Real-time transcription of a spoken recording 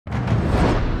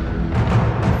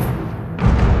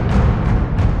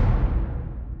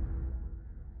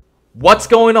What's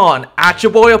going on? At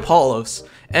your boy Apollos,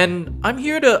 and I'm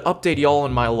here to update y'all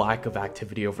on my lack of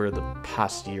activity over the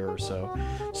past year or so.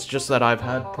 It's just that I've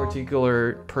had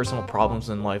particular personal problems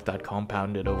in life that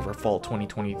compounded over fall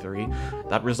 2023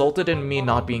 that resulted in me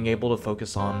not being able to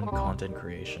focus on content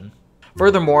creation.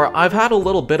 Furthermore, I've had a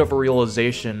little bit of a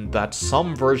realization that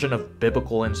some version of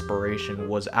biblical inspiration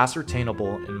was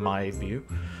ascertainable in my view,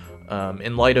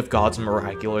 in light of God's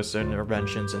miraculous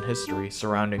interventions in history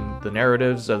surrounding the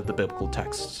narratives of the biblical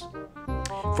texts.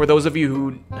 For those of you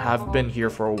who have been here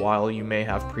for a while, you may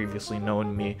have previously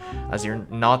known me as your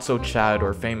not-so-Chad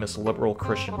or famous liberal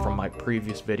Christian from my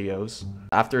previous videos.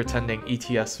 After attending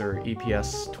ETS or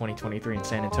EPS 2023 in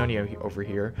San Antonio over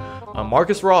here,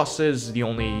 Marcus Ross is the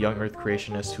only Young Earth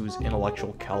Creationist whose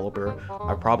intellectual caliber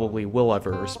I probably will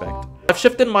ever respect. I've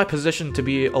shifted my position to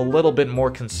be a little bit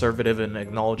more conservative in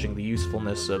acknowledging the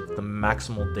usefulness of the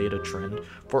maximal-data trend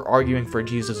for arguing for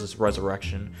Jesus'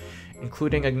 resurrection,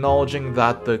 including acknowledging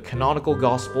that the canonical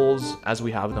gospels, as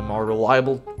we have them, are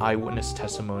reliable eyewitness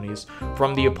testimonies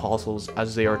from the apostles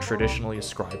as they are traditionally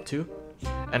ascribed to,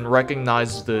 and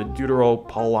recognize the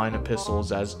duetero-Pauline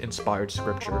epistles as inspired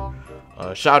scripture.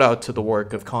 Shout out to the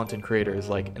work of content creators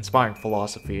like Inspiring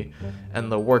Philosophy,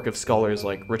 and the work of scholars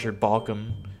like Richard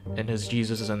Bauckham in his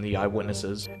Jesus and the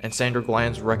Eyewitnesses, and Sandra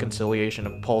Glahn's reconciliation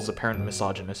of Paul's apparent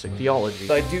misogynistic theology.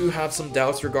 I do have some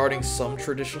doubts regarding some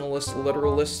traditionalist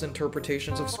literalist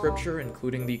interpretations of scripture,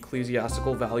 including the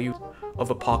ecclesiastical value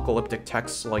of apocalyptic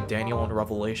texts like Daniel and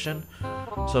Revelation.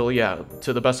 So yeah,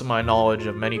 to the best of my knowledge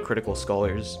of many critical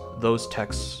scholars, those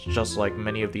texts, just like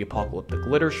many of the apocalyptic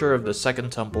literature of the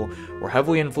Second Temple, were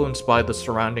heavily influenced by the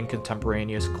surrounding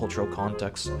contemporaneous cultural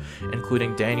context,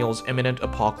 including Daniel's imminent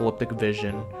apocalyptic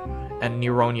vision and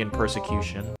Neronian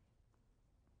persecution.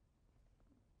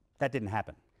 That didn't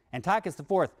happen. Antiochus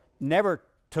IV never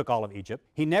took all of Egypt.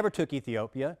 He never took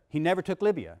Ethiopia. He never took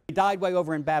Libya. He died way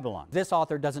over in Babylon. This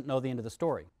author doesn't know the end of the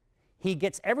story. He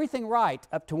gets everything right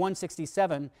up to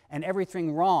 167 and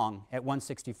everything wrong at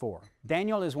 164.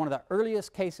 Daniel is one of the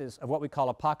earliest cases of what we call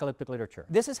apocalyptic literature.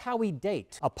 This is how we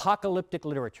date apocalyptic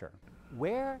literature.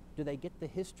 Where do they get the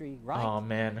history right? Oh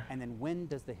man. And then when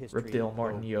does the history Ripdale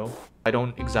Martin, yo. I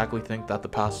don't exactly think that the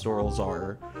pastorals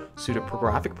are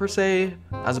pseudepigraphic per se,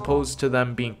 as opposed to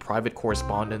them being private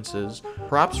correspondences,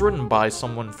 perhaps written by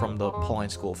someone from the Pauline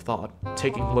school of thought,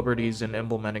 taking liberties in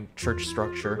implementing church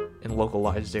structure in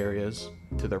localized areas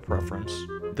to their preference.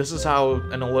 This is how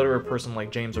an illiterate person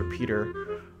like James or Peter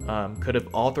could have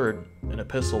authored an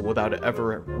epistle without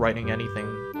ever writing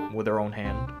anything with their own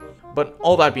hand. But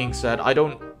all that being said, I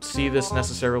don't see this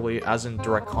necessarily as in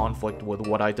direct conflict with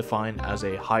what I define as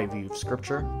a high view of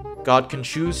scripture. God can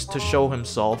choose to show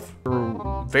himself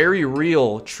through very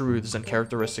real truths and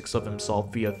characteristics of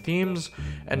himself via themes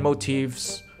and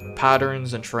motifs,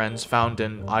 patterns and trends found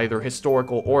in either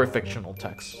historical or fictional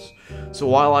texts. So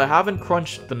while I haven't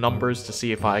crunched the numbers to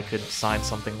see if I could sign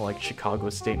something like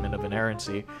Chicago's Statement of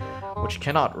Inerrancy, which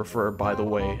cannot refer, by the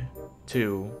way,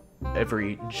 to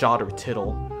every jot or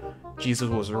tittle, Jesus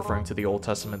was referring to the Old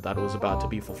Testament that was about to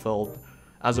be fulfilled,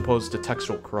 as opposed to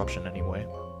textual corruption anyway.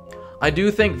 I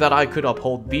do think that I could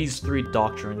uphold these three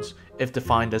doctrines if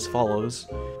defined as follows.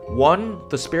 1.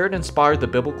 The Spirit inspired the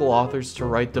biblical authors to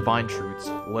write divine truths,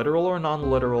 literal or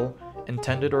non-literal,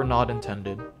 intended or not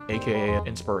intended, aka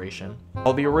inspiration.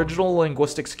 While the original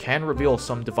linguistics can reveal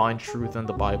some divine truth in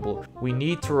the Bible, we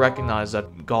need to recognize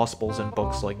that Gospels and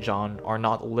books like John are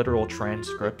not literal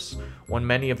transcripts, when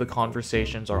many of the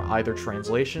conversations are either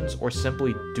translations or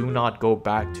simply do not go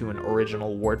back to an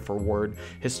original word-for-word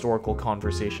historical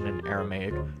conversation in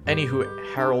Aramaic.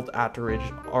 Anywho, Harold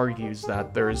Atteridge argues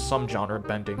that there is some genre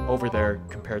bending over there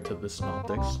compared to the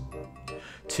Synoptics.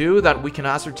 2. That we can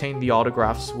ascertain the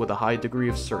autographs with a high degree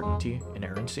of certainty,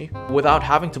 inerrancy, without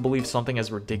having to believe something as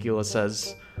ridiculous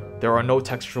as there are no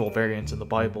textual variants in the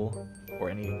Bible, or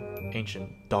any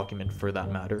ancient document for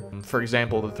that matter. For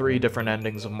example, the 3 different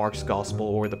endings of Mark's Gospel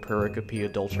or the pericope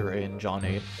adulterae in John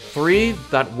 8. 3.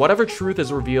 That whatever truth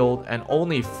is revealed, and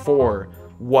only for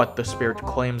what the Spirit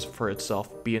claims for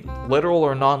itself, be it literal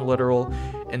or non-literal,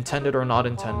 intended or not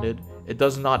intended, it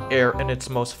does not err in its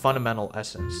most fundamental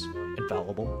essence.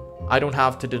 Infallible. I don't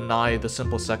have to deny the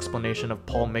simplest explanation of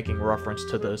Paul making reference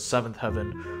to the 7th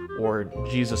heaven, or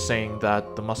Jesus saying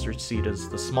that the mustard seed is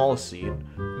the smallest seed,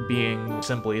 being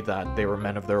simply that they were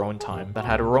men of their own time, that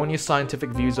had erroneous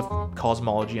scientific views of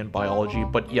cosmology and biology,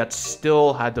 but yet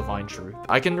still had divine truth.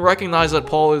 I can recognize that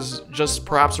Paul is just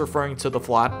perhaps referring to the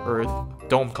flat earth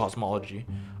dome cosmology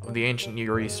of the ancient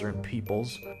Near Eastern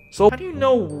peoples, So how do you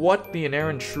know what the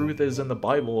inerrant truth is in the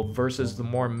Bible versus the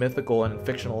more mythical and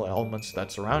fictional elements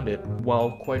that surround it?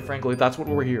 Well, quite frankly, that's what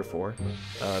we're here for.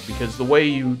 Because the way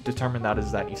you determine that is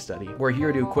that you study. We're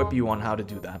here to equip you on how to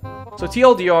do that. So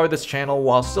TLDR, this channel,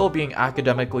 while still being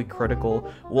academically critical,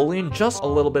 will lean just a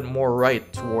little bit more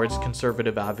right towards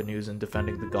conservative avenues in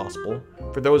defending the gospel.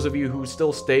 For those of you who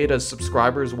still stayed as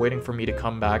subscribers waiting for me to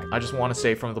come back, I just want to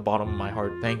say from the bottom of my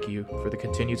heart, thank you for the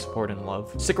continued support and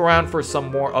love. Stick around for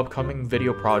some more upcoming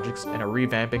video projects and a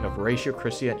revamping of Ratio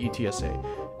Christi at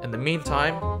ETSA. In the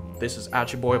meantime, this is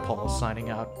at your boy Paul signing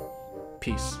out.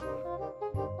 Peace.